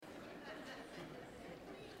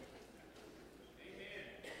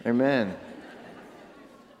Amen.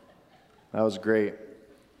 That was great.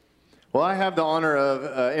 Well, I have the honor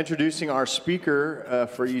of introducing our speaker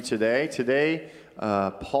for you today. Today,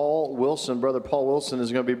 Paul Wilson, Brother Paul Wilson,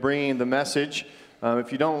 is going to be bringing the message.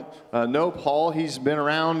 If you don't know Paul, he's been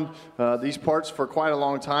around these parts for quite a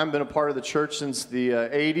long time, been a part of the church since the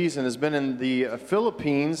 80s, and has been in the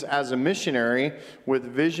Philippines as a missionary with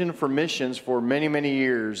Vision for Missions for many, many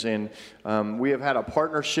years. And we have had a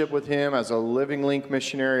partnership with him as a Living Link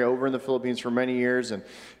missionary over in the Philippines for many years. And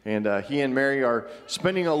he and Mary are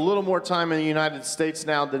spending a little more time in the United States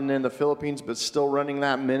now than in the Philippines, but still running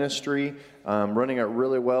that ministry, running it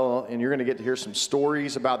really well. And you're going to get to hear some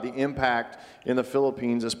stories about the impact in the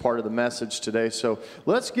Philippines as part of the message today. So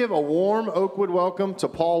let's give a warm Oakwood welcome to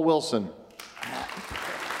Paul Wilson.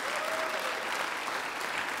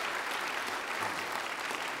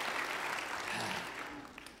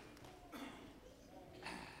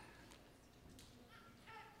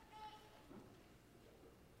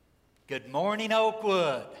 Good morning,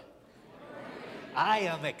 Oakwood. I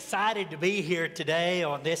am excited to be here today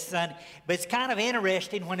on this Sunday, but it's kind of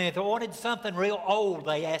interesting when they wanted something real old,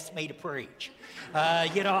 they asked me to preach.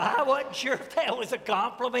 I wasn't sure if that was a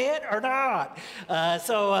compliment or not.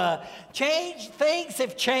 Things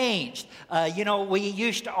have changed. We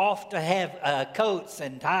used to often have coats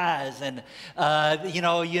and ties, and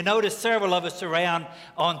you notice several of us around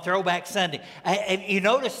on Throwback Sunday. And you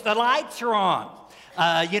notice the lights are on.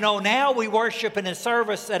 Now we worship in a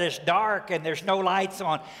service that is dark and there's no lights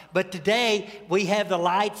on. But today we have the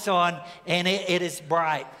lights on and it is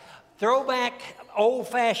bright. Throwback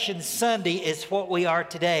old-fashioned Sunday is what we are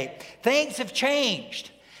today. Things have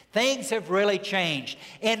changed. Things have really changed.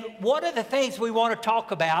 And one of the things we want to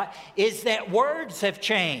talk about is that words have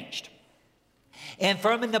changed. And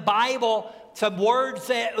from in the Bible, some words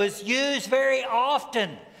that was used very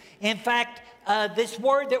often. In fact, this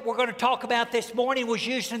word that we're going to talk about this morning was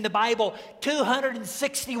used in the Bible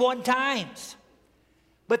 261 times.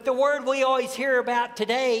 But the word we always hear about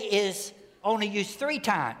today is only used 3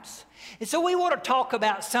 times. And so we want to talk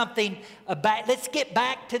about something about, let's get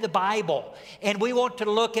back to the Bible. And we want to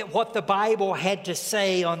look at what the Bible had to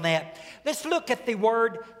say on that. Let's look at the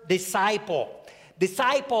word disciple.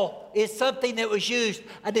 Disciple is something that was used.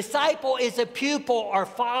 A disciple is a pupil or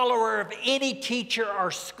follower of any teacher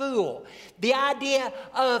or school. The idea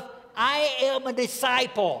of I am a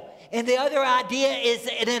disciple. And the other idea is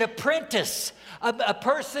an apprentice. A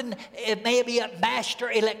person, it may be a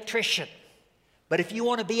master electrician. But if you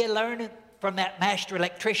want to be a learner from that master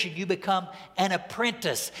electrician, you become an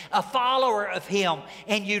apprentice, a follower of him,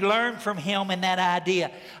 and you learn from him in that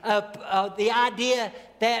idea. The idea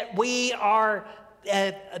that we are...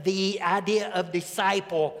 the idea of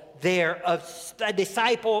disciple there, of a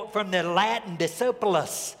disciple from the Latin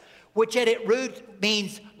discipulus, which at its root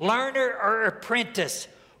means learner or apprentice.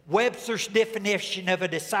 Webster's definition of a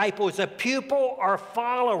disciple is a pupil or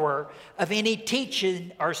follower of any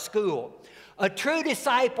teaching or school. A true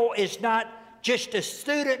disciple is not just a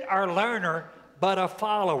student or learner, but a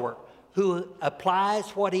follower who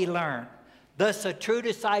applies what he learned. Thus, a true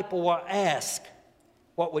disciple will ask,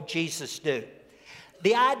 what would Jesus do?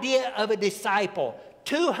 The idea of a disciple,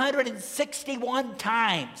 261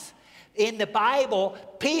 times in the Bible,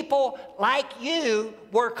 people like you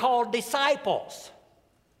were called disciples.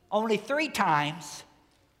 Only 3 times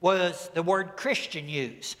was the word Christian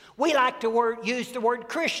used. We like to use the word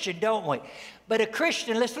Christian, don't we? But a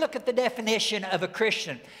Christian, let's look at the definition of a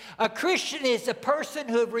Christian. A Christian is a person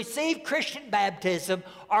who have received Christian baptism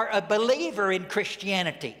or a believer in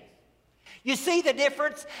Christianity. You see the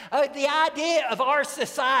difference? The idea of our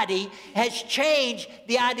society has changed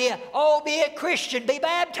the idea, be a Christian, be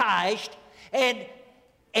baptized, and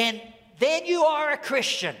then you are a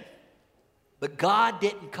Christian. But God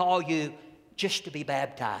didn't call you just to be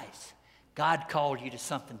baptized. God called you to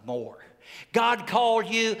something more. God called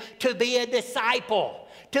you to be a disciple,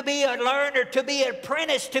 to be a learner, to be an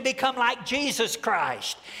apprentice, to become like Jesus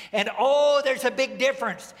Christ. And there's a big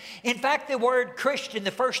difference. In fact, the word Christian,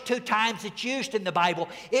 the first 2 times it's used in the Bible,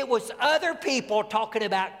 it was other people talking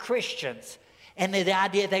about Christians and the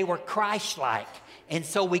idea they were Christ-like. And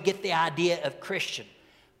so we get the idea of Christian.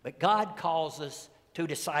 But God calls us to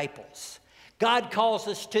disciples. God calls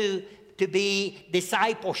us to be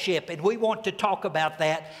discipleship, and we want to talk about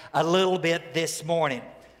that a little bit this morning.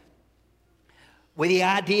 With the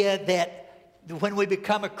idea that when we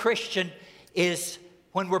become a Christian is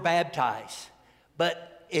when we're baptized,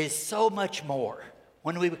 but is so much more.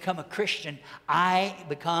 When we become a Christian, I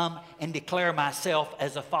become and declare myself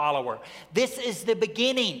as a follower. This is the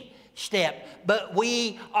beginning. step, but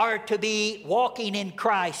we are to be walking in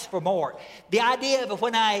Christ for more. The idea of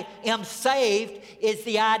when I am saved is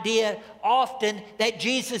the idea often that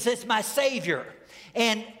Jesus is my Savior.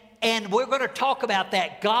 And we're going to talk about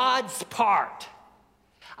that, God's part.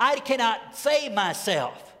 I cannot save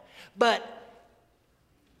myself, but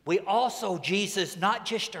we also, Jesus, not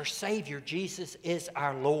just our Savior, Jesus is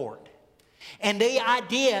our Lord. And the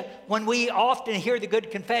idea, when we often hear the good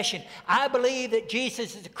confession, I believe that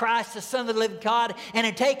Jesus is the Christ, the Son of the living God, and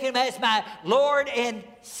I take Him as my Lord and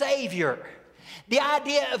Savior. The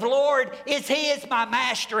idea of Lord is He is my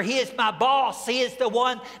master, He is my boss, He is the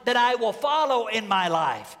one that I will follow in my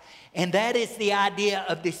life. And that is the idea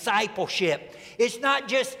of discipleship. It's not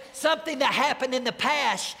just something that happened in the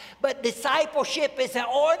past, but discipleship is an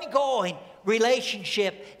ongoing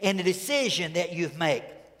relationship and a decision that you've made.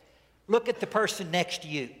 Look at the person next to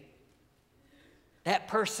you. That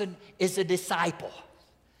person is a disciple.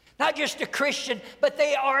 Not just a Christian, but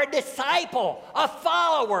they are a disciple, a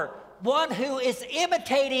follower, one who is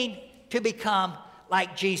imitating to become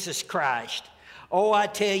like Jesus Christ. Oh, I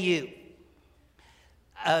tell you,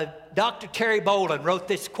 Dr. Terry Bolin wrote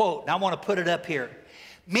this quote, and I want to put it up here.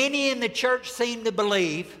 Many in the church seem to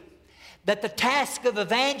believe that the task of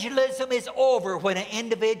evangelism is over when an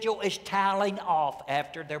individual is toweling off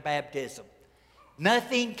after their baptism.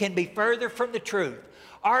 Nothing can be further from the truth.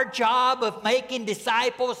 Our job of making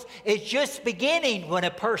disciples is just beginning when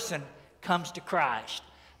a person comes to Christ.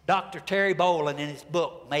 Dr. Terry Bolin in his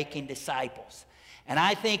book, Making Disciples. And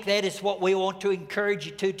I think that is what we want to encourage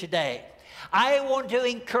you to today. I want to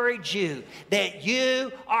encourage you that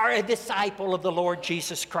you are a disciple of the Lord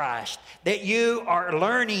Jesus Christ, that you are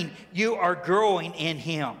learning, you are growing in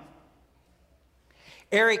Him.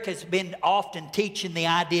 Eric has been often teaching the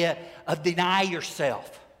idea of deny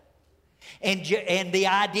yourself and the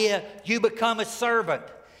idea you become a servant.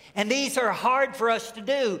 And these are hard for us to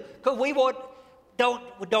do because we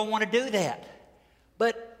don't want to do that.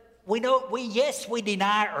 But we know we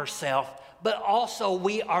deny ourselves, but also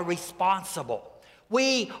we are responsible.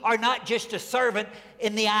 We are not just a servant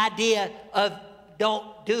in the idea of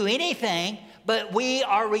don't do anything, but we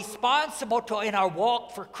are responsible in our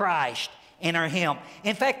walk for Christ, in our Him.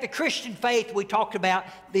 In fact, the Christian faith we talked about,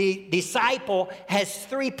 the disciple has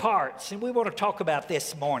 3 parts, and we want to talk about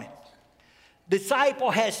this morning. Disciple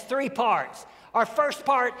has 3 parts. Our first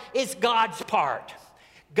part is God's part.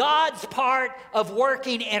 God's part of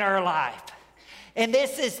working in our life. And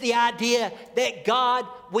this is the idea that God,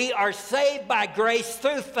 we are saved by grace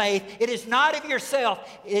through faith. It is not of yourself.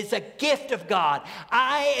 It is a gift of God.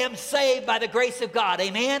 I am saved by the grace of God.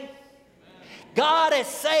 Amen? God has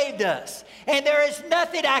saved us. And there is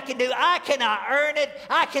nothing I can do. I cannot earn it.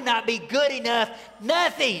 I cannot be good enough.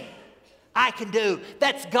 Nothing I can do.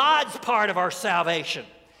 That's God's part of our salvation.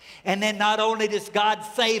 And then not only does God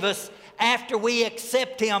save us, after we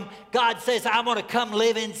accept Him, God says, I'm going to come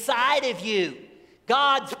live inside of you.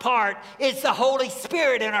 God's part is the Holy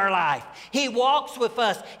Spirit in our life. He walks with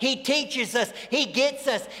us. He teaches us. He gets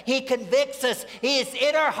us. He convicts us. He is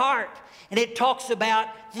in our heart. And it talks about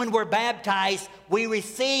when we're baptized, we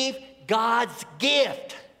receive God's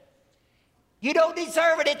gift. You don't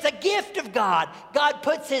deserve it. It's a gift of God. God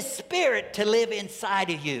puts His Spirit to live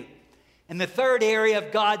inside of you. And the third area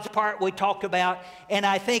of God's part we talked about, and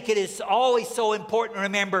I think it is always so important to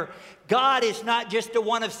remember, God is not just the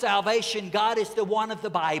one of salvation. God is the one of the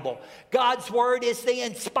Bible. God's Word is the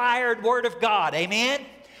inspired Word of God. Amen?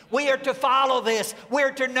 We are to follow this. We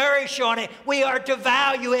are to nourish on it. We are to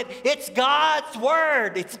value it. It's God's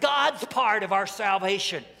Word. It's God's part of our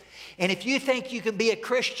salvation. And if you think you can be a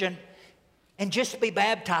Christian and just be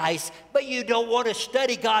baptized, but you don't want to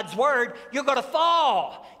study God's Word, you're going to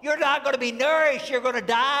fall. You're not going to be nourished. You're going to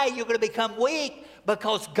die. You're going to become weak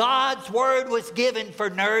because God's Word was given for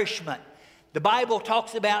nourishment. The Bible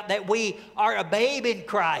talks about that we are a babe in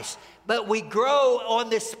Christ, but we grow on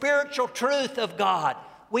the spiritual truth of God.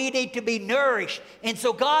 We need to be nourished. And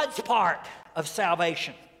so God's part of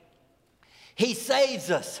salvation, He saves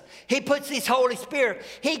us. He puts His Holy Spirit.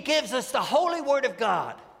 He gives us the Holy Word of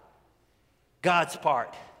God. God's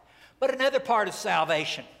part. But another part of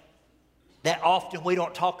salvation that often we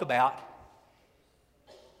don't talk about,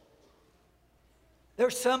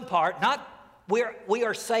 there's some part, not we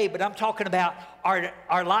are saved, but I'm talking about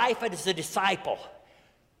our life as a disciple.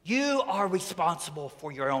 You are responsible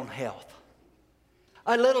for your own health.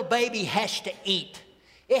 A little baby has to eat.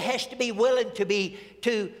 It has to be willing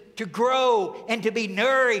to grow and to be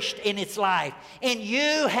nourished in its life. And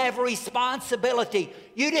you have responsibility.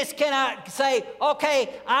 You just cannot say,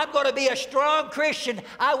 okay, I'm going to be a strong Christian.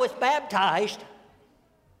 I was baptized.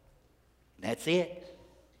 That's it.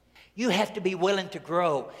 You have to be willing to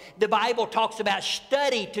grow. The Bible talks about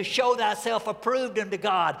study to show thyself approved unto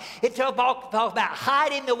God. It talks about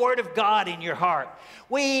hiding the Word of God in your heart.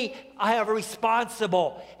 We are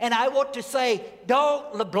responsible. And I want to say,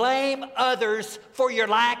 don't blame others for your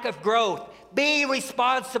lack of growth. Be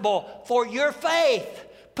responsible for your faith.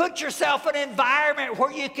 Put yourself in an environment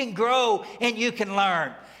where you can grow and you can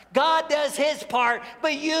learn. God does His part,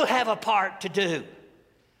 but you have a part to do.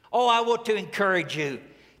 Oh, I want to encourage you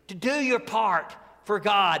to do your part for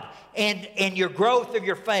God and your growth of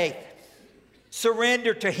your faith.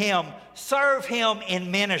 Surrender to Him. Serve Him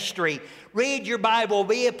in ministry. Read your Bible.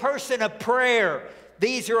 Be a person of prayer.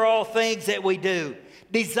 These are all things that we do.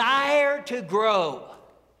 Desire to grow.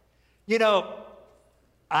 You know,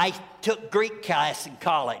 I took Greek class in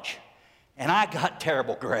college, and I got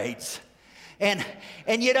terrible grades. And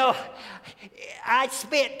you know, I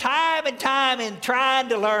spent time and time in trying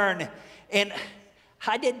to learn, and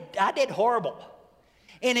I did horrible.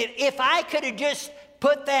 And if I could have just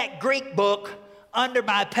put that Greek book under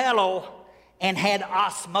my pillow and had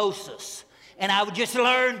osmosis, and I would just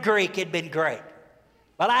learn Greek, it'd been great.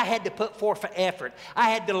 But I had to put forth effort.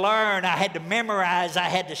 I had to learn. I had to memorize. I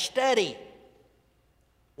had to study.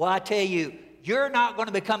 Well, I tell you, you're not going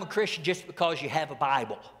to become a Christian just because you have a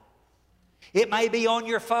Bible. It may be on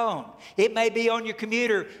your phone. It may be on your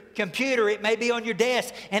computer. It may be on your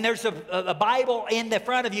desk, and there's a Bible in the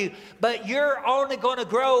front of you. But you're only going to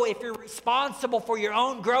grow if you're responsible for your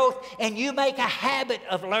own growth and you make a habit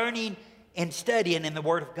of learning and studying in the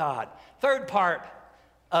Word of God. Third part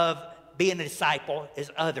of being a disciple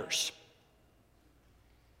is others.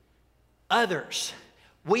 Others.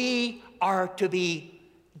 We are to be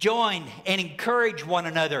joined and encourage one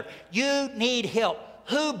another. You need help.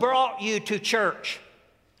 Who brought you to church?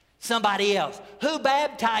 Somebody else. Who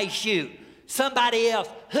baptized you? Somebody else.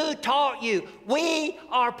 Who taught you? We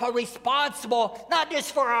are responsible not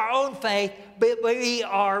just for our own faith, but we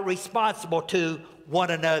are responsible to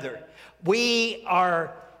one another. We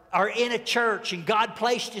are in a church, and God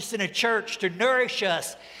placed us in a church to nourish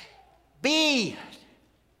us. Be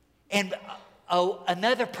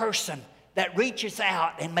another person that reaches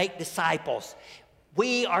out and make disciples.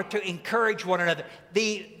 We are to encourage one another.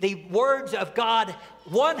 The words of God,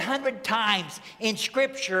 100 times in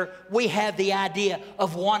Scripture, we have the idea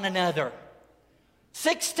of one another.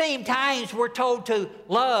 16 times we're told to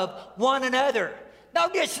love one another.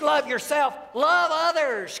 Don't just love yourself, love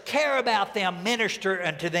others. Care about them, minister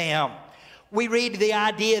unto them. We read the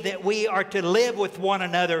idea that we are to live with one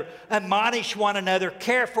another, admonish one another,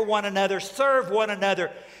 care for one another, serve one another,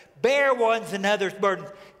 bear one another's burdens.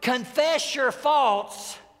 Confess your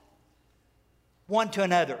faults one to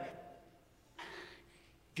another.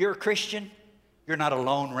 If you're a Christian, you're not a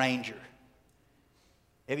lone ranger.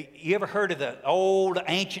 Have you ever heard of the old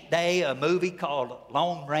ancient day, a movie called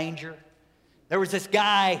Lone Ranger? There was this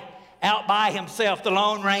guy out by himself, the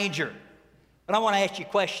Lone Ranger. But I want to ask you a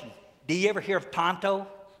question. Do you ever hear of Tonto?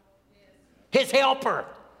 His helper.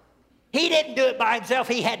 He didn't do it by himself.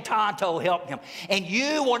 He had Tonto help him. And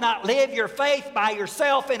you will not live your faith by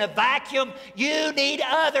yourself in a vacuum. You need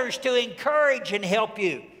others to encourage and help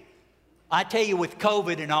you. I tell you, with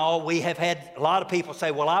COVID and all, we have had a lot of people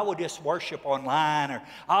say, well, I will just worship online, or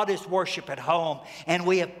I'll just worship at home. And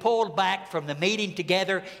we have pulled back from the meeting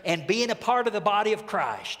together and being a part of the body of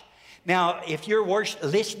Christ. Now, if you're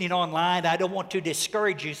listening online, I don't want to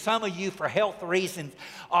discourage you. Some of you, for health reasons,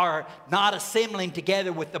 are not assembling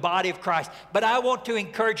together with the body of Christ. But I want to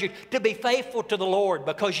encourage you to be faithful to the Lord,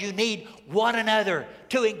 because you need one another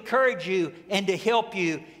to encourage you and to help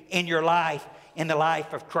you in your life, in the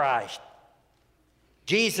life of Christ.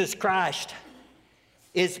 Jesus Christ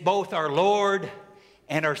is both our Lord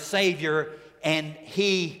and our Savior, and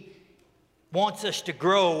He wants us to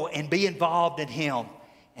grow and be involved in Him.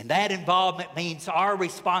 And that involvement means our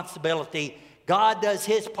responsibility. God does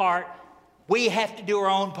His part. We have to do our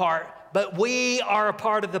own part. But we are a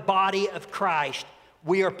part of the body of Christ.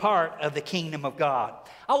 We are part of the kingdom of God.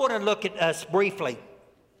 I want to look at us briefly,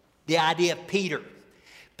 the idea of Peter.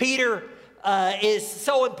 Peter is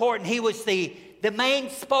so important. He was the main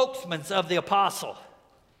spokesman of the apostle.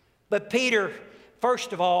 But Peter,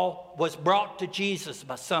 first of all, was brought to Jesus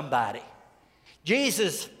by somebody.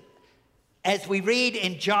 Jesus, as we read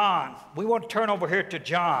in John, we want to turn over here to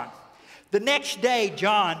John. The next day,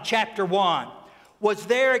 John chapter 1, was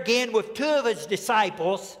there again with two of his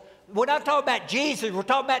disciples. We're not talking about Jesus, we're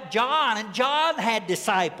talking about John. And John had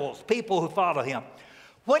disciples, people who follow him.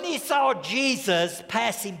 When he saw Jesus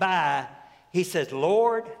passing by, he said,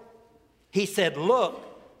 Lord, he said,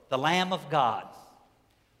 look, the Lamb of God.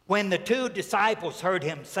 When the two disciples heard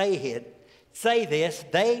him say it, say this,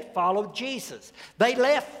 they followed Jesus. They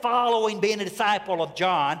left following being a disciple of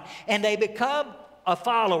John, and they become a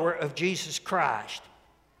follower of Jesus Christ.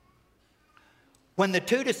 When the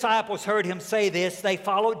two disciples heard him say this, they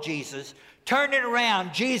followed Jesus. Turning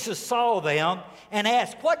around, Jesus saw them and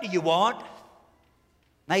asked, "What do you want?" And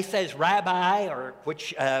they says, "Rabbi," or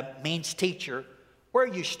which means teacher, "where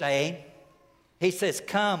are you staying?" He says,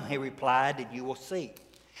 "Come," he replied, "and you will see."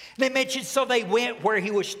 They mentioned, so they went where he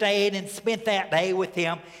was staying and spent that day with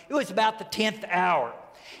him. It was about the 10th hour.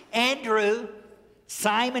 Andrew,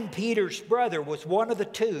 Simon Peter's brother, was one of the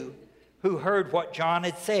two who heard what John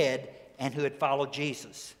had said and who had followed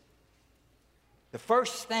Jesus. The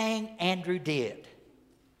first thing Andrew did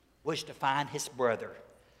was to find his brother,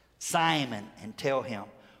 Simon, and tell him,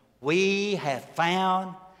 "We have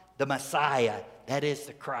found the Messiah, that is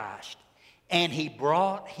the Christ." And he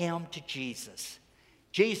brought him to Jesus.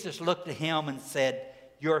 Jesus looked at him and said,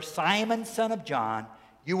 "You're Simon, son of John.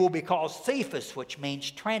 You will be called Cephas," which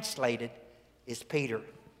means translated is Peter.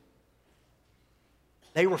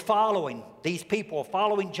 They were following, these people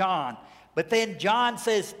following John. But then John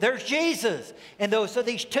says, "There's Jesus." And so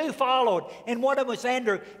these two followed, and one of them was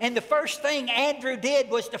Andrew. And the first thing Andrew did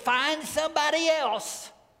was to find somebody else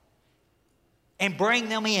and bring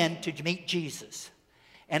them in to meet Jesus.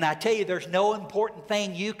 And I tell you, there's no important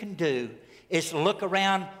thing you can do is to look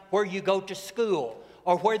around where you go to school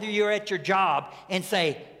or whether you're at your job and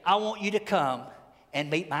say, "I want you to come and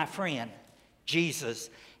meet my friend, Jesus,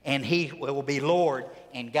 and he will be Lord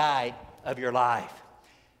and guide of your life."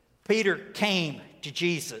 Peter came to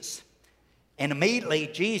Jesus, and immediately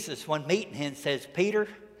Jesus, when meeting him, says, "Peter,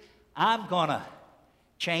 I'm going to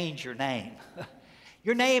change your name.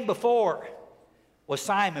 Your name before was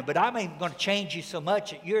Simon, but I'm even going to change you so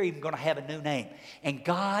much that you're even going to have a new name." And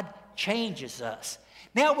God changes us.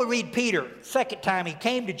 Now we read Peter, second time he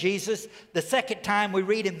came to Jesus. The second time we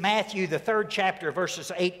read in Matthew, the 3rd chapter,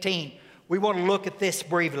 verses 18. We want to look at this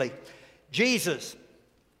briefly.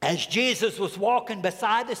 As Jesus was walking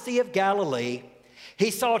beside the Sea of Galilee, he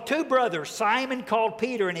saw two brothers, Simon called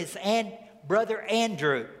Peter and his brother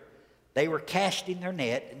Andrew. They were casting their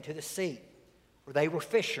net into the sea, for they were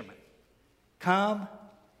fishermen. "Come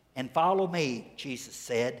and follow me," Jesus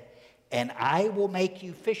said, "and I will make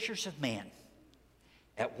you fishers of men."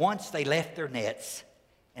 At once they left their nets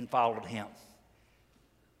and followed him.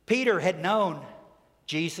 Peter had known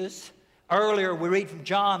Jesus. Earlier, we read from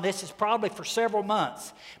John, this is probably for several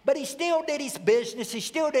months. But he still did his business. He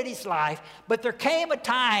still did his life. But there came a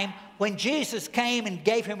time when Jesus came and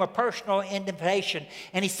gave him a personal invitation.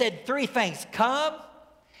 And he said 3 things. "Come,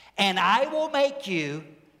 and I will make you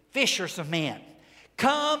fishers of men."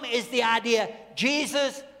 Come is the idea.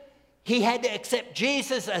 Jesus, he had to accept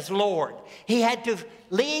Jesus as Lord. He had to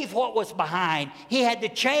leave what was behind. He had to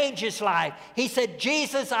change his life. He said,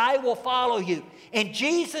 "Jesus, I will follow you." And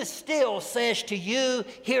Jesus still says to you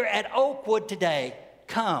here at Oakwood today,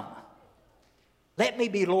 "Come. Let me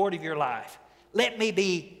be Lord of your life. Let me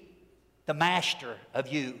be the master of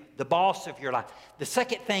you, the boss of your life." The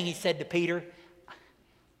second thing he said to Peter,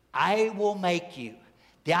 "I will make you."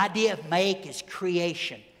 The idea of make is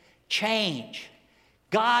creation, change.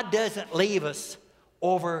 God doesn't leave us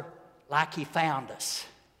over like he found us.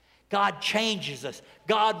 God changes us.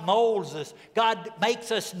 God molds us. God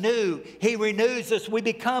makes us new. He renews us. We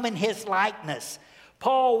become in his likeness.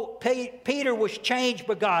 Peter was changed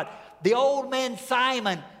by God. The old man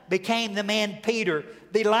Simon became the man Peter.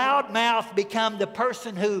 The loud mouth became the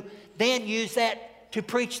person who then used that to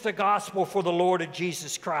preach the gospel for the Lord of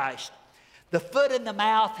Jesus Christ. The foot in the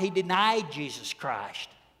mouth, he denied Jesus Christ.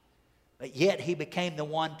 But yet he became the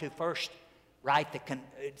one to first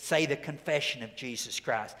say the confession of Jesus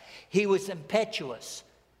Christ. He was impetuous.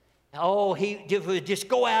 Oh, he would just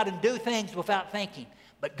go out and do things without thinking.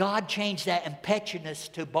 But God changed that impetuousness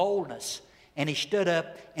to boldness, and he stood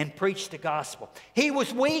up and preached the gospel. He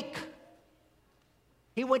was weak.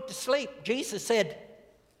 He went to sleep. Jesus said,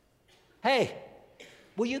 "Hey,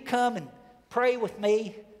 will you come and pray with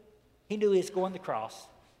me?" He knew he was going to the cross.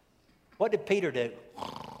 What did Peter do?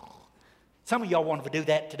 Some of y'all want to do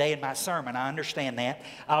that today in my sermon. I understand that.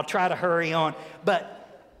 I'll try to hurry on. But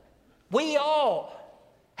we all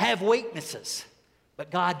have weaknesses.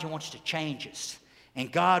 But God wants to change us.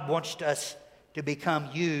 And God wants us to become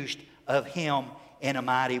used of him in a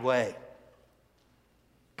mighty way.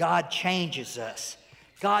 God changes us.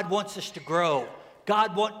 God wants us to grow.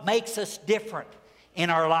 God makes us different in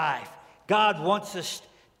our life. God wants us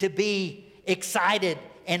to be excited.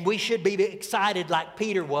 And we should be excited like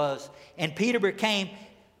Peter was. And Peter became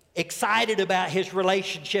excited about his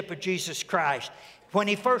relationship with Jesus Christ. When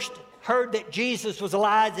he first heard that Jesus was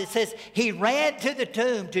alive, it says he ran to the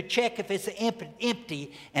tomb to check if it's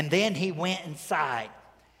empty, and then he went inside.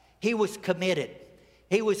 He was committed.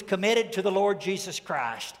 He was committed to the Lord Jesus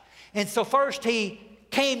Christ. And so first he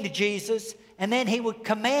came to Jesus, and then he was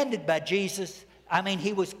commanded by Jesus.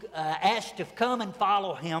 He was asked to come and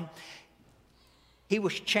follow him. He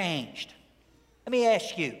was changed. Let me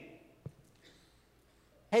ask you,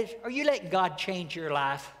 are you letting God change your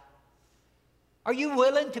life? Are you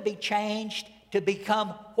willing to be changed to become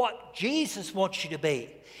what Jesus wants you to be?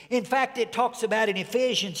 In fact, it talks about in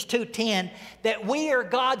Ephesians 2:10 that we are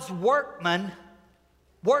God's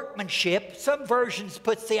workmanship. Some versions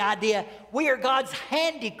puts the idea we are God's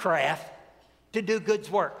handicraft to do good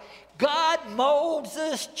work. God molds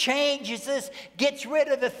us, changes us, gets rid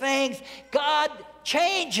of the things. God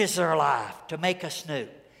changes our life to make us new.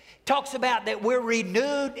 Talks about that we're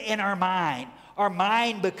renewed in our mind. Our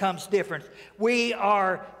mind becomes different. We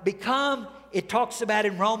are become, it talks about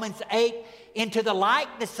in Romans 8, into the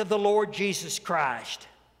likeness of the Lord Jesus Christ.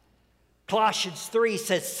 Colossians 3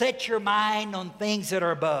 says, set your mind on things that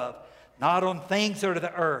are above, not on things that are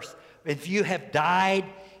the earth. If you have died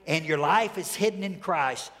and your life is hidden in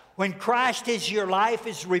Christ, when Christ is your life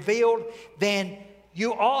is revealed, then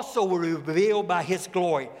you also will be revealed by his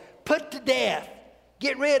glory. Put to death,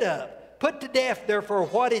 get rid of, put to death, therefore,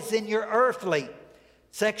 what is in your earthly,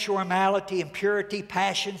 sexual immorality, impurity,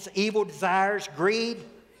 passions, evil desires, greed,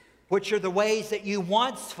 which are the ways that you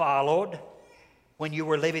once followed when you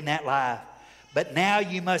were living that life. But now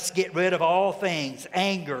you must get rid of all things,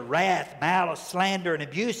 anger, wrath, malice, slander, and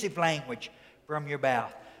abusive language from your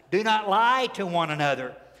mouth. Do not lie to one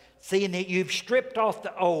another, seeing that you've stripped off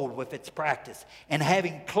the old with its practice, and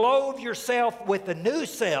having clothed yourself with the new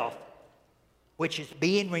self, which is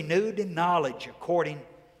being renewed in knowledge according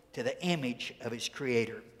to the image of his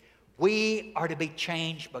Creator. We are to be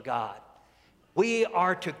changed by God. We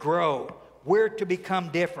are to grow. We're to become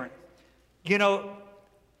different. You know,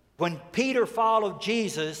 when Peter followed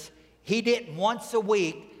Jesus, he didn't once a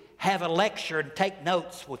week have a lecture and take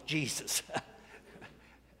notes with Jesus.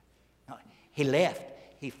 He left.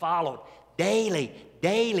 He followed.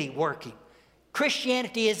 Daily working.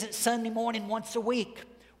 Christianity isn't Sunday morning once a week.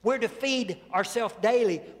 We're to feed ourselves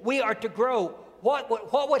daily. We are to grow.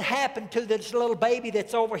 What would happen to this little baby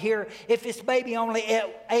that's over here if this baby only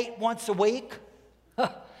ate once a week?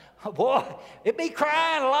 Boy, it'd be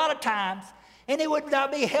crying a lot of times, and it would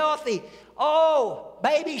not be healthy. Oh,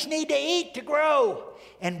 babies need to eat to grow,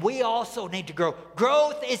 and we also need to grow.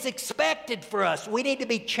 Growth is expected for us. We need to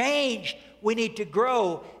be changed. We need to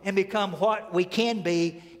grow and become what we can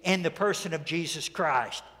be in the person of Jesus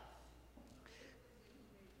Christ.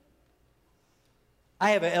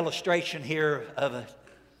 I have an illustration here of a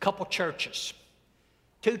couple churches.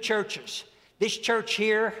 Two churches. This church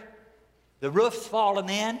here, the roof's fallen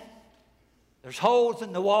in. There's holes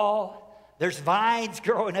in the wall. There's vines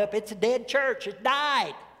growing up. It's a dead church. It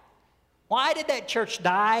died. Why did that church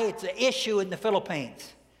die? It's an issue in the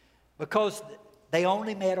Philippines. Because they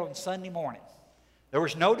only met on Sunday morning. There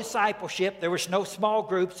was no discipleship. There was no small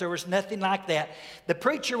groups. There was nothing like that. The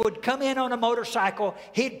preacher would come in on a motorcycle.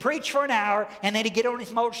 He'd preach for an hour, and then he'd get on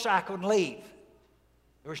his motorcycle and leave.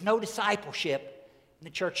 There was no discipleship, and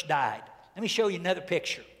the church died. Let me show you another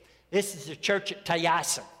picture. This is the church at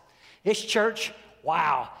Tayasan. This church,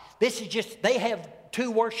 wow. This is just, they have 2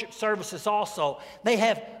 worship services also. They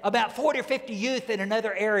have about 40 or 50 youth in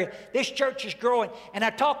another area. This church is growing. And I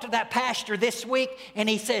talked to that pastor this week, and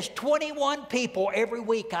he says 21 people every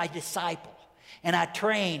week I disciple. And I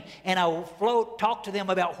train, and I talk to them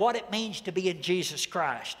about what it means to be in Jesus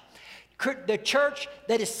Christ. The church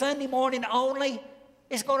that is Sunday morning only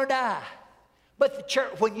is going to die. But the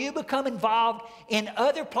church, when you become involved in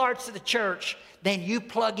other parts of the church, then you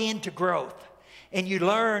plug into growth. And you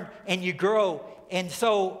learn and you grow. And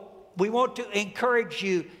so we want to encourage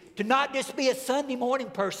you to not just be a Sunday morning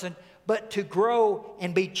person, but to grow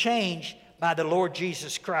and be changed by the Lord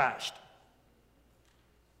Jesus Christ.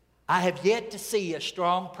 I have yet to see a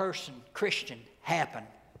strong Christian happen.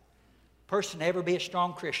 Person ever be a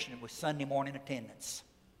strong Christian with Sunday morning attendance.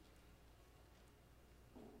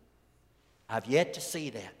 I've yet to see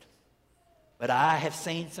that. But I have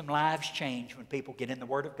seen some lives change when people get in the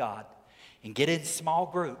Word of God and get in small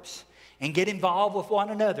groups and get involved with one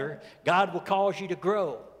another. God will cause you to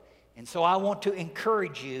grow. And so I want to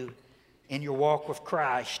encourage you in your walk with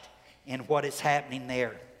Christ and what is happening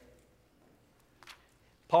there.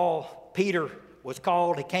 Peter was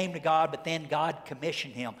called, he came to God, but then God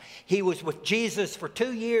commissioned him. He was with Jesus for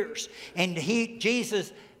 2 years, and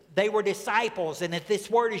Jesus they were disciples, and if this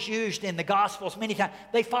word is used in the Gospels many times,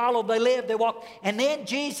 they followed, they lived, they walked. And then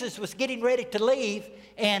Jesus was getting ready to leave,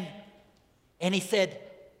 and he said,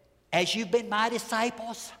 as you've been my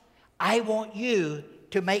disciples, I want you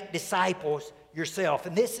to make disciples yourself.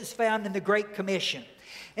 And this is found in the Great Commission.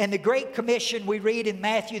 And the Great Commission we read in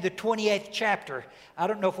Matthew, the 28th chapter. I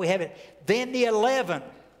don't know if we have it. Then the 11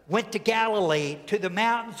 went to Galilee, to the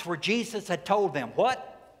mountains where Jesus had told them.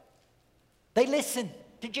 What? They listened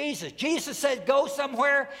to Jesus. Jesus said, go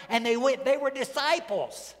somewhere, and they went. They were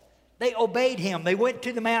disciples. They obeyed him. They went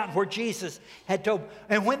to the mountain where Jesus had told them.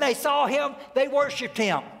 And when they saw him, they worshiped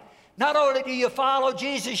him. Not only do you follow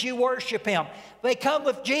Jesus, you worship him. They come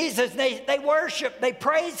with Jesus, they worship, they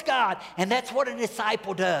praise God. And that's what a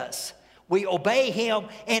disciple does. We obey him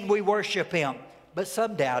and we worship him. But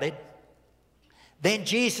some doubted. Then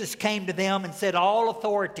Jesus came to them and said, all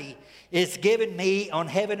authority is given me on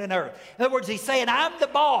heaven and earth. In other words, he's saying, I'm the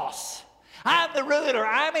boss. I'm the ruler.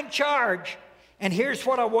 I'm in charge. And here's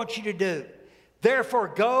what I want you to do.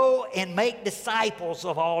 Therefore, go and make disciples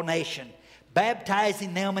of all nations,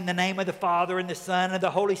 baptizing them in the name of the Father and the Son and the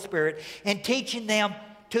Holy Spirit, and teaching them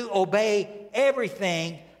to obey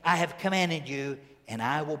everything I have commanded you, and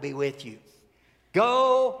I will be with you.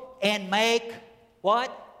 Go and make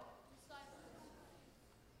what?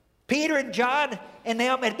 Peter and John and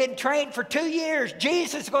them had been trained for 2 years.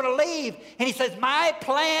 Jesus is going to leave. And he says, my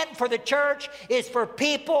plan for the church is for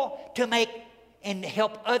people to make and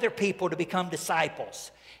help other people to become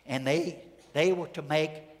disciples. And they were to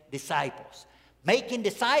make disciples. Making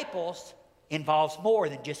disciples involves more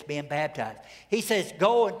than just being baptized. He says,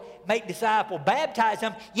 go and make disciples, baptize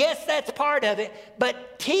them. Yes, that's part of it,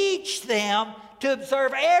 but teach them to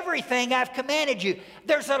observe everything I've commanded you.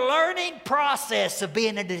 There's a learning process of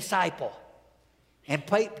being a disciple. And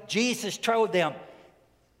Jesus told them,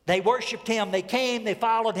 they worshiped him, they came, they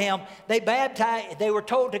followed him, they baptized, they were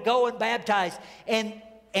told to go and baptize, and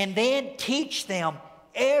then teach them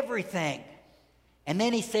everything. And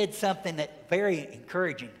then he said something that's very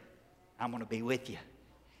encouraging. I'm going to be with you.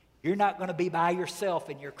 You're not going to be by yourself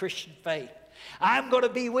in your Christian faith. I'm going to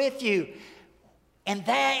be with you. And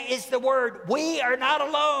that is the word. We are not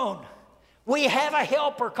alone. We have a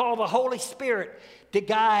helper called the Holy Spirit to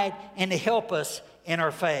guide and to help us in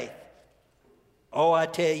our faith. Oh, I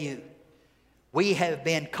tell you, we have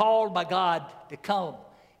been called by God to come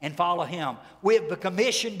and follow him. We have been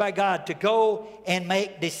commissioned by God to go and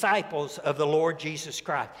make disciples of the Lord Jesus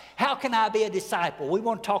Christ. How can I be a disciple? We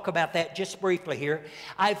want to talk about that just briefly here.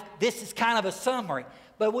 This is kind of a summary,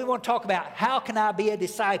 but we want to talk about how can I be a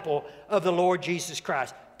disciple of the Lord Jesus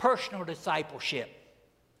Christ. Personal discipleship.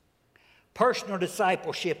 Personal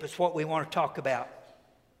discipleship is what we want to talk about.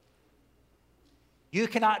 You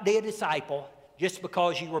cannot be a disciple just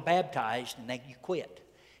because you were baptized and then you quit.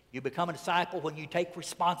 You become a disciple when you take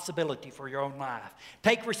responsibility for your own life.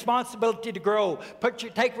 Take responsibility to grow.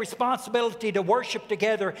 Take responsibility to worship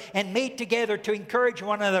together and meet together to encourage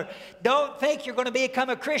one another. Don't think you're going to become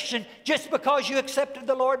a Christian just because you accepted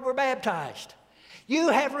the Lord and were baptized. You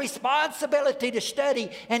have responsibility to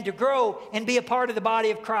study and to grow and be a part of the body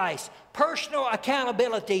of Christ. Personal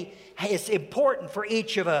accountability is important for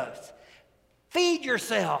each of us. Feed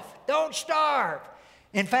yourself. Don't starve.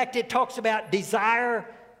 In fact, it talks about desire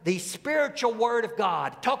the spiritual word of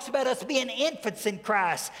God. It talks about us being infants in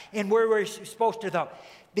Christ and where we're supposed to go.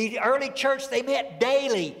 The early church, they met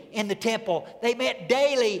daily in the temple. They met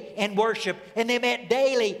daily in worship. And they met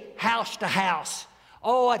daily house to house.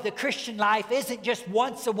 Oh, the Christian life isn't just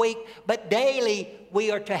once a week, but daily we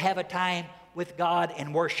are to have a time with God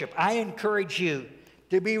and worship. I encourage you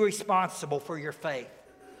to be responsible for your faith.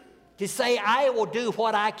 To say, I will do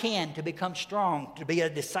what I can to become strong, to be a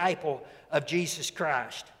disciple of Jesus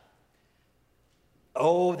Christ.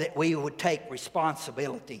 Oh, that we would take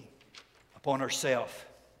responsibility upon ourselves.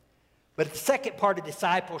 But the second part of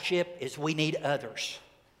discipleship is we need others,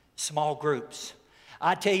 small groups.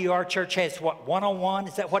 I tell you, our church has what, one-on-one?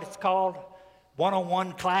 Is that what it's called?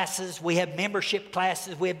 One-on-one classes. We have membership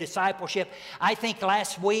classes. We have discipleship. I think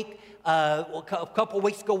last week, a couple of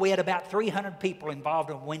weeks ago, we had about 300 people involved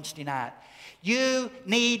on Wednesday night. You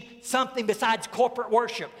need something besides corporate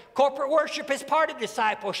worship. Corporate worship is part of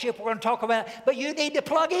discipleship. We're going to talk about it. But you need to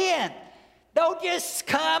plug in. Don't just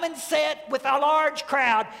come and sit with a large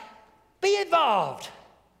crowd. Be involved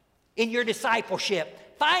in your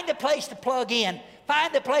discipleship. Find a place to plug in.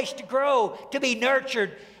 Find a place to grow, to be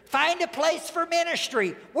nurtured. Find a place for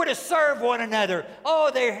ministry. We're to serve one another.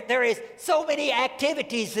 Oh, there is so many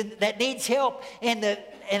activities that needs help, and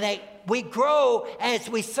we grow as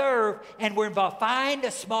we serve, and we're involved. Find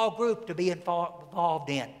a small group to be involved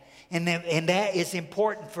in. And that is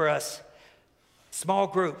important for us. Small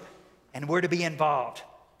group, and we're to be involved.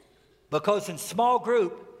 Because in small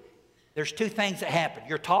group, there's two things that happen.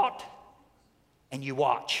 You're taught and you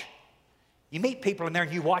watch. You meet people in there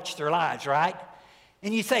and you watch their lives, right?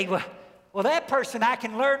 And you say, well, that person I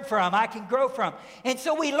can learn from, I can grow from. And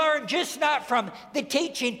so we learn just not from the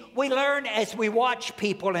teaching, we learn as we watch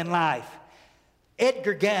people in life.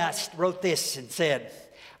 Edgar Gast wrote this and said,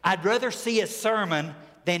 I'd rather see a sermon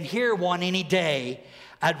than hear one any day.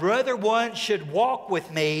 I'd rather one should walk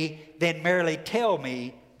with me than merely tell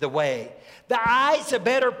me the way. The eye's a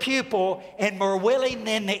better pupil and more willing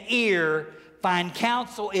than the ear. Find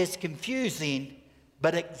counsel is confusing,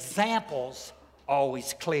 but examples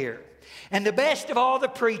always clear. And the best of all the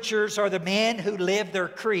preachers are the men who live their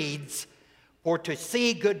creeds, for to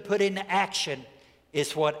see good put into action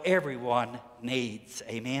is what everyone needs.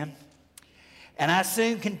 Amen. And I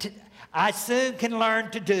soon can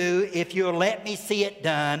learn to do if you'll let me see it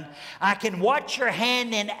done. I can watch your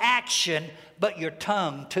hand in action, but your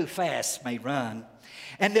tongue too fast may run.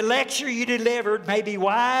 And the lecture you delivered may be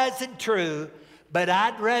wise and true, but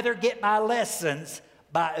I'd rather get my lessons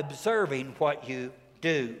by observing what you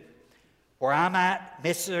do. Or I might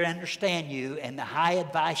misunderstand you and the high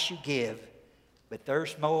advice you give, but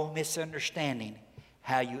there's more misunderstanding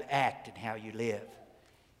how you act and how you live.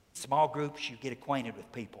 In small groups, you get acquainted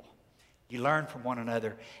with people. You learn from one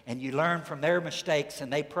another, and you learn from their mistakes,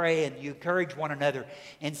 and they pray, and you encourage one another.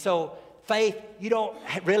 And so faith, you don't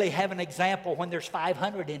really have an example when there's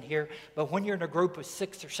 500 in here, but when you're in a group of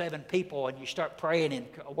 6 or 7 people and you start praying and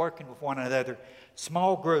working with one another,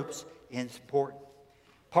 small groups is important.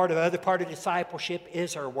 Other part of discipleship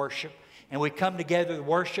is our worship. And we come together to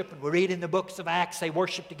worship, and we read in the books of Acts, they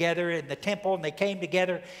worship together in the temple, and they came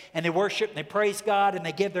together, and they worship, and they praise God, and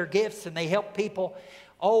they give their gifts, and they help people.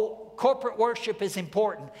 Oh, corporate worship is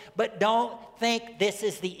important, but don't think this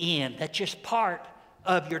is the end. That's just part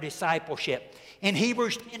of your discipleship. In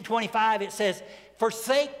Hebrews 10:25, it says,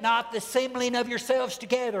 forsake not the assembling of yourselves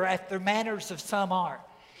together after the manners of some are.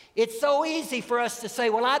 It's so easy for us to say,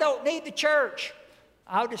 well, I don't need the church.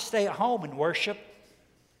 I'll just stay at home and worship.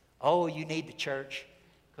 Oh, you need the church,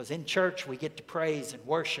 because in church we get to praise and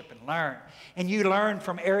worship and learn. And you learn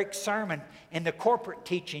from Eric's sermon and the corporate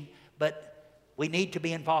teaching, but we need to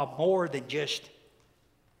be involved more than just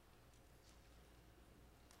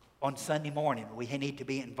on Sunday morning. We need to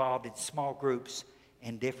be involved in small groups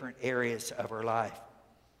in different areas of our life.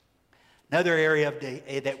 Another area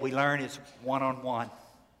that we learn is one-on-one.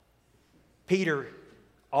 Peter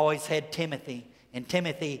always had Timothy,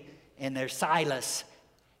 and there's Silas.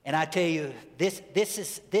 And I tell you, this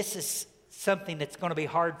is something that's going to be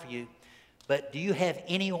hard for you. But do you have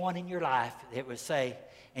anyone in your life that would say,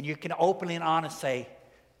 and you can openly and honestly say,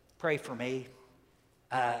 pray for me,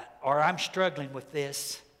 or I'm struggling with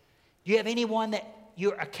this. Do you have anyone that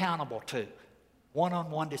you're accountable to?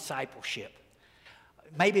 One-on-one discipleship.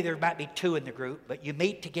 Maybe there might be 2 in the group, but you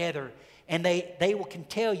meet together, and they can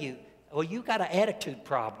tell you, well, you got an attitude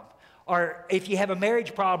problem. Or if you have a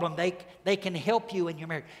marriage problem, they can help you in your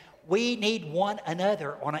marriage. We need one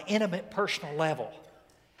another on an intimate, personal level.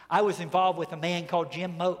 I was involved with a man called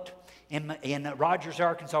Jim Moat in Rogers,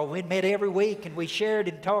 Arkansas. We met every week, and we shared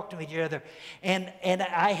and talked to each other. And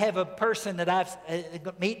I have a person that I've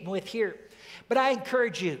meeting with here. But I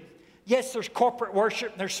encourage you, yes, there's corporate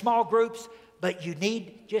worship, and there's small groups, but you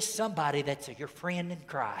need just somebody that's your friend in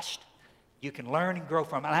Christ. You can learn and grow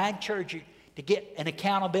from. And I encourage you to get an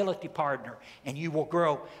accountability partner, and you will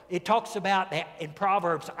grow. It talks about that in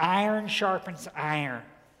Proverbs, iron sharpens iron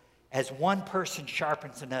as one person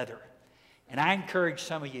sharpens another. And I encourage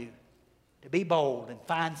some of you to be bold and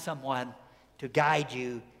find someone to guide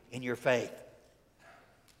you in your faith.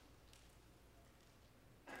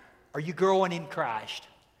 Are you growing in Christ?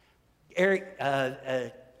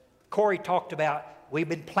 Corey talked about we've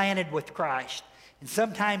been planted with Christ. And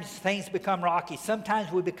sometimes things become rocky.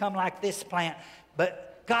 Sometimes we become like this plant.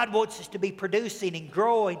 But God wants us to be producing and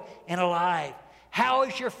growing and alive. How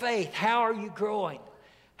is your faith? How are you growing?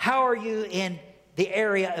 How are you in the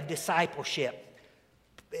area of discipleship?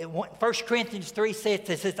 1 Corinthians 3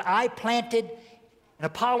 says, I planted and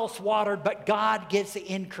Apollos watered, but God gives the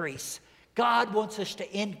increase. God wants us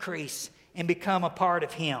to increase and become a part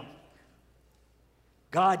of Him.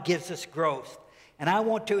 God gives us growth. And I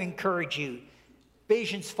want to encourage you,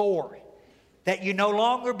 Ephesians 4, that you no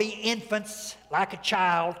longer be infants like a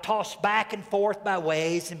child, tossed back and forth by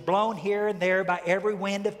waves and blown here and there by every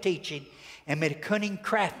wind of teaching and made cunning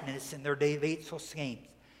craftiness in their deceitful schemes.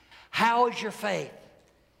 How is your faith?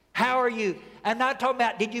 How are you? I'm not talking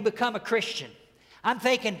about did you become a Christian. I'm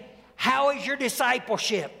thinking, how is your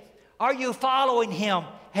discipleship? Are you following Him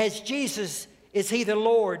as Jesus? Is He the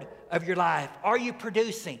Lord of your life? Are you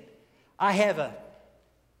producing? I have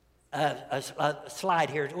a slide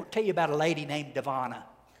here. I'll tell you about a lady named Devana.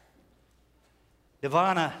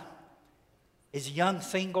 Devana is a young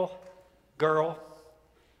single girl,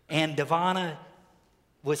 and Devana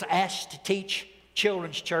was asked to teach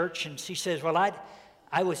children's church, and she says, well,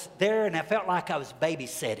 I was there and I felt like I was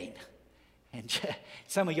babysitting. And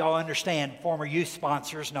some of y'all understand, former youth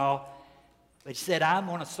sponsors and all. But she said, I'm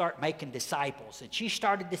going to start making disciples. And she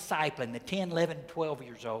started discipling the 10, 11, 12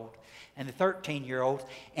 years old and the 13-year-olds.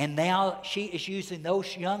 And now she is using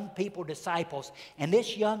those young people disciples. And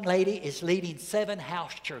this young lady is leading 7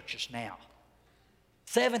 house churches now.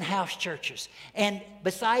 7 house churches. And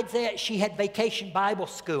besides that, she had Vacation Bible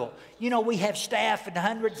School. You know, we have staff and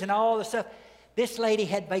hundreds and all the stuff. This lady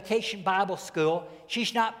had Vacation Bible School.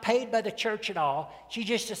 She's not paid by the church at all. She's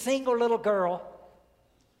just a single little girl.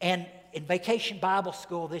 And in Vacation Bible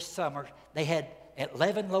School this summer, they had at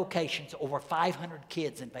 11 locations over 500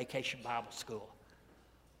 kids in Vacation Bible School.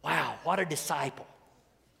 Wow, what a disciple.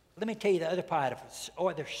 Let me tell you the other part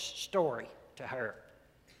of the story to her.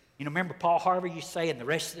 You know, remember Paul Harvey used to say in the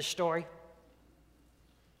rest of the story?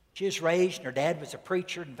 She was raised and her dad was a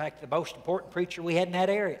preacher. In fact, the most important preacher we had in that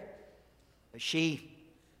area. But a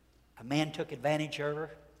man took advantage of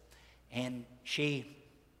her, and she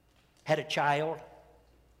had a child.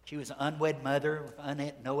 She was an unwed mother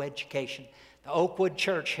with no education. The Oakwood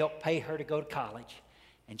Church helped pay her to go to college,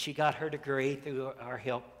 and she got her degree through our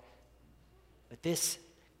help. But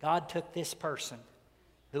God took this person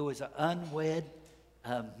who was an unwed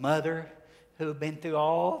mother who had been through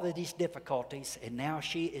all of these difficulties, and now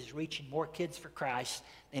she is reaching more kids for Christ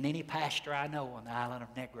than any pastor I know on the island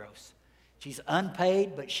of Negros. She's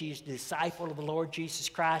unpaid, but she's a disciple of the Lord Jesus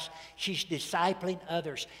Christ. She's discipling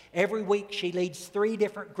others. Every week she leads 3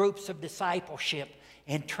 different groups of discipleship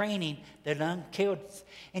and training the young kids.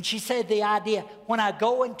 And she said the idea, when I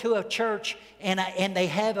go into a church and they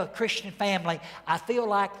have a Christian family, I feel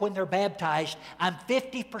like when they're baptized, I'm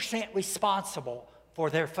 50% responsible for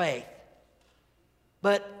their faith.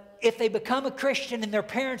 But if they become a Christian and their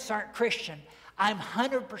parents aren't Christian, I'm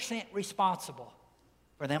 100% responsible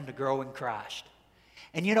for them to grow in Christ.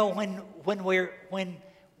 And you know, when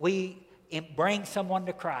we bring someone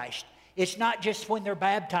to Christ, it's not just when they're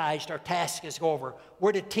baptized our task is over.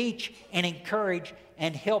 We're to teach and encourage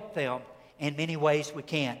and help them in many ways we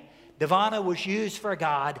can. Devana was used for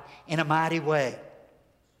God in a mighty way.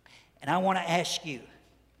 And I want to ask you,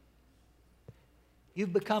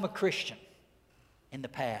 you've become a Christian in the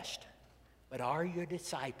past, but are you a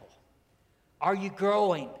disciple? Are you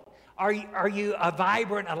growing? Are you a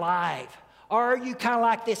vibrant alive? Or are you kind of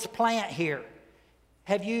like this plant here?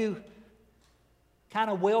 Have you kind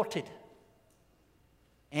of wilted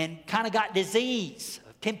and kind of got disease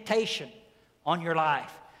of temptation on your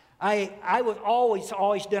life? I was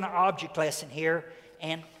always done an object lesson here,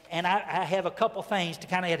 and I have a couple things to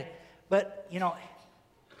kind of, but you know,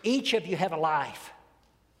 each of you have a life.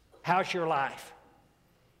 How's your life?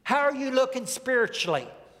 How are you looking spiritually?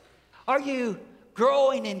 Are you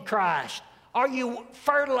growing in Christ? Are you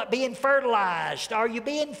being fertilized? Are you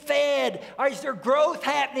being fed? Or is there growth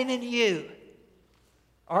happening in you?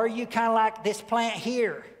 Or are you kind of like this plant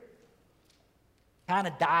here, kind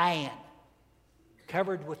of dying,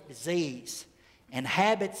 covered with disease and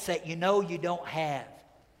habits that you know you don't have?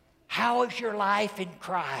 How is your life in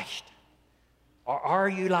Christ? Or are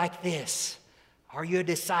you like this? Are you a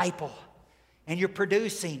disciple and you're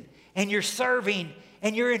producing and you're serving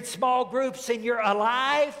and you're in small groups and you're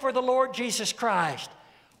alive for the Lord Jesus Christ?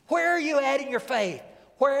 Where are you at in your faith?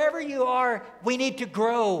 Wherever you are, we need to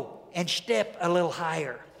grow and step a little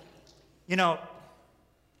higher. You know,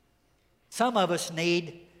 some of us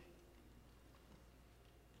need,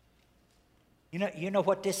 you know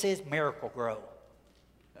what this is? Miracle-Gro.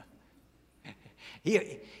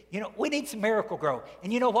 You know, we need some Miracle-Gro.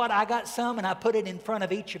 And you know what? I got some, and I put it in front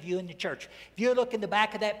of each of you in the church. If you look in the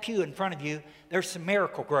back of that pew in front of you, there's some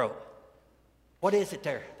Miracle-Gro. What is it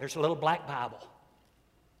there? There's a little black Bible.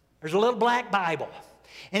 There's a little black Bible.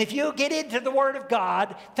 And if you get into the Word of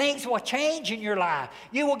God, things will change in your life.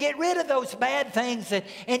 You will get rid of those bad things,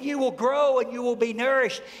 and you will grow and you will be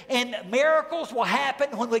nourished. And miracles will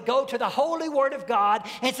happen when we go to the Holy Word of God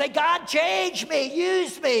and say, God, change me,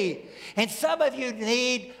 use me. And some of you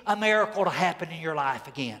need a miracle to happen in your life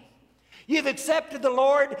again. You've accepted the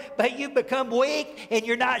Lord, but you've become weak and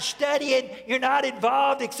you're not studying, you're not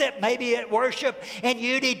involved except maybe at worship, and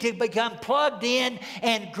you need to become plugged in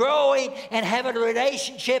and growing and having a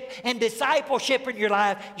relationship and discipleship in your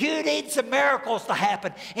life. You need some miracles to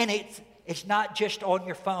happen. And it's not just on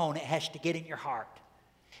your phone. It has to get in your heart.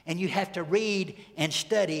 And you have to read and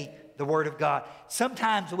study the Word of God.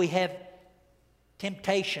 Sometimes we have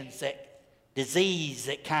temptations, disease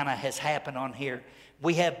that kind of has happened on here.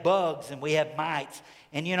 We have bugs and we have mites.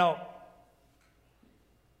 And you know,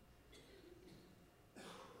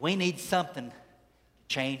 we need something to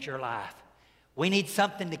change your life. We need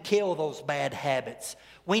something to kill those bad habits.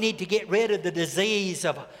 We need to get rid of the disease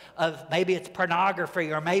of maybe it's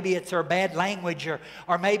pornography, or maybe it's our bad language,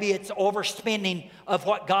 or maybe it's overspending of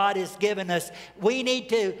what God has given us. We need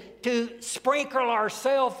to sprinkle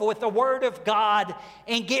ourselves with the Word of God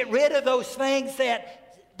and get rid of those things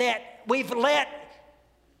that we've let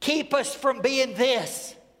keep us from being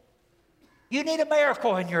this. You need a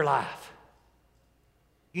miracle in your life.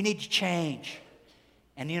 You need to change.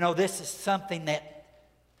 And you know, this is something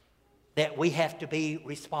that we have to be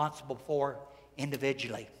responsible for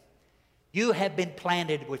individually. You have been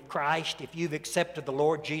planted with Christ if you've accepted the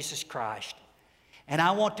Lord Jesus Christ. And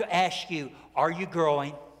I want to ask you, are you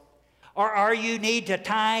growing? Or are you need to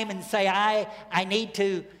time and say, I need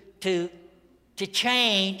to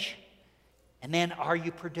change? And then are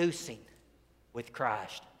you producing with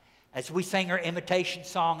Christ? As we sing our invitation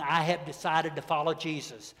song, I have decided to follow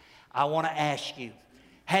Jesus. I want to ask you,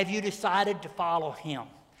 have you decided to follow Him?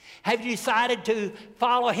 Have you decided to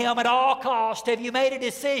follow Him at all costs? Have you made a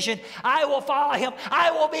decision? I will follow Him.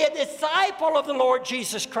 I will be a disciple of the Lord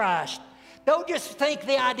Jesus Christ. Don't just think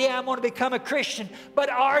the idea I'm going to become a Christian, but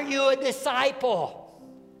are you a disciple?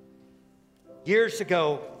 Years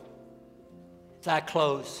ago, as I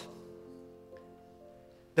close,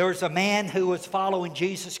 there was a man who was following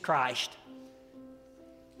Jesus Christ.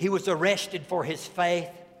 He was arrested for his faith,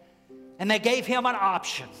 and they gave him an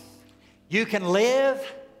option. You can live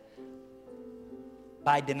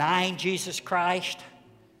by denying Jesus Christ,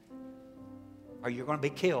 or you're going to be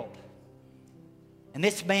killed. And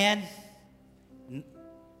this man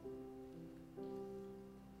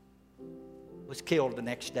was killed the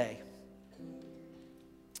next day.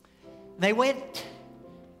 They went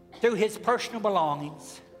through his personal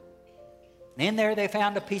belongings, and in there they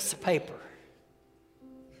found a piece of paper,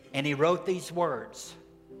 and he wrote these words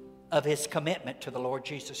of his commitment to the Lord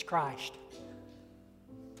Jesus Christ.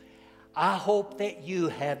 I hope that you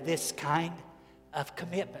have this kind of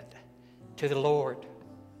commitment to the Lord.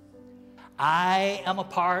 I am a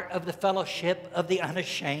part of the fellowship of the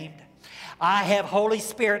unashamed. I have Holy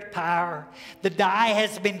Spirit power. The die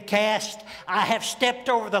has been cast. I have stepped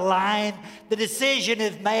over the line. The decision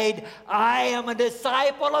is made. I am a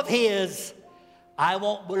disciple of His. I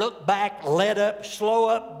won't look back, let up, slow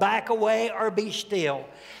up, back away, or be still.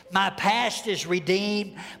 My past is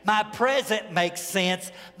redeemed. My present makes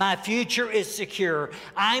sense. My future is secure.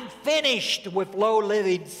 I'm finished with low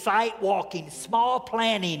living, sight walking, small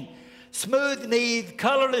planning, smooth knees,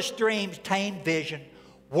 colorless dreams, tame vision,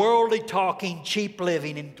 worldly talking, cheap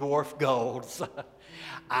living, and dwarf goals.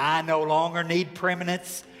 I no longer need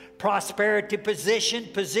permanence, prosperity,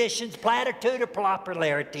 positions, platitude, or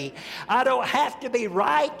popularity. I don't have to be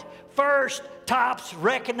right, first, tops,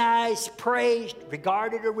 recognized, praised,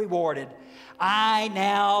 regarded, or rewarded. I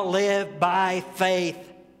now live by faith,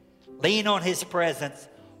 lean on His presence,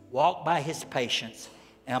 walk by His patience,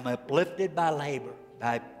 and I'm uplifted by labor,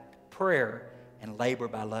 by prayer, and labor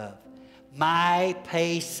by love. My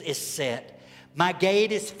pace is set. My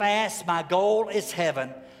gait is fast. My goal is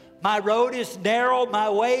heaven. My road is narrow. My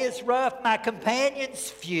way is rough. My companions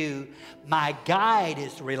few. My guide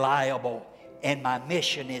is reliable, and my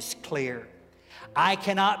mission is clear. I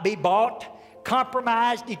cannot be bought,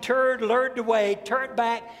 compromised, deterred, lured away, turned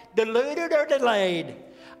back, deluded, or delayed.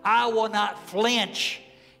 I will not flinch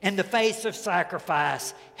in the face of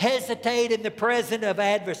sacrifice, hesitate in the presence of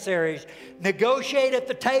adversaries, negotiate at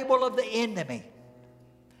the table of the enemy.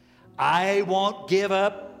 I won't give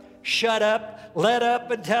up, shut up, let up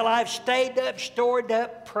until I've stayed up, stored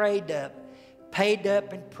up, prayed up, paid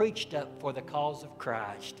up, and preached up for the cause of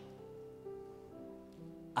Christ.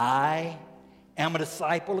 I am a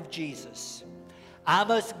disciple of Jesus. I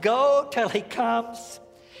must go till He comes,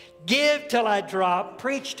 give till I drop,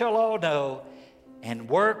 preach till all know, and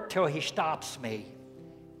work till He stops me.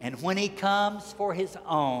 And when He comes for His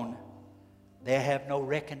own, they have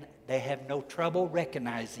no trouble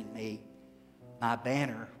recognizing me. My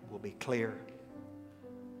banner will be clear.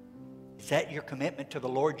 Is that your commitment to the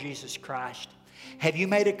Lord Jesus Christ? Have you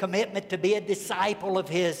made a commitment to be a disciple of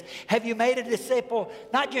His? Have you made a disciple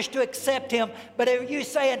not just to accept Him, but are you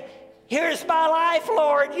saying, here's my life,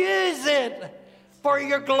 Lord, use it for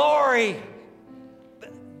your glory.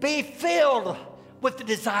 Be filled with the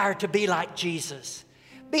desire to be like Jesus.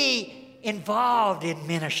 Be involved in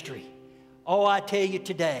ministry. Oh, I tell you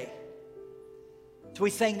today, as we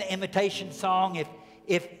sing the invitation song,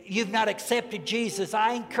 if you've not accepted Jesus,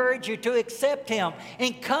 I encourage you to accept Him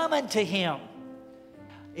and come unto Him.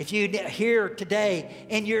 If you're here today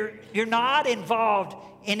and you're not involved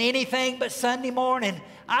in anything but Sunday morning,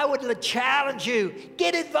 I would challenge you,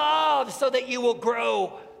 get involved so that you will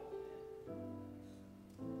grow.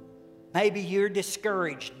 Maybe you're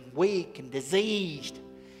discouraged, and weak, and diseased,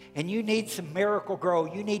 and you need some miracle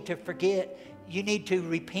growth. You need to forget. You need to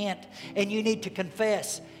repent, and you need to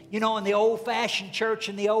confess. You know, in the old-fashioned church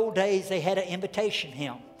in the old days, they had an invitation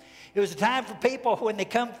hymn. It was a time for people when they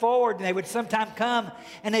come forward, and they would sometimes come,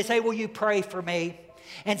 and they say, will you pray for me?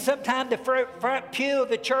 And sometimes the front pew of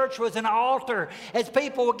the church was an altar as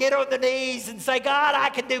people would get on their knees and say, God, I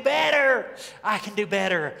can do better. I can do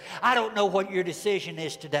better. I don't know what your decision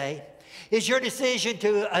is today. Is your decision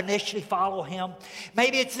to initially follow Him?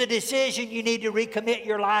 Maybe it's the decision you need to recommit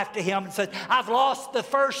your life to Him and say, I've lost the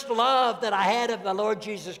first love that I had of the Lord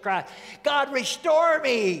Jesus Christ. God, restore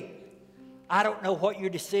me. I don't know what your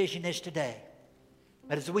decision is today.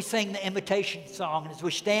 But as we sing the invitation song and as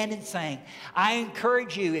we stand and sing, I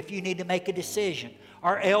encourage you, if you need to make a decision,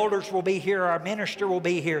 our elders will be here, our minister will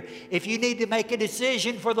be here. If you need to make a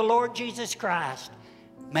decision for the Lord Jesus Christ,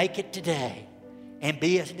 make it today and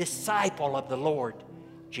be a disciple of the Lord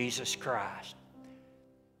Jesus Christ.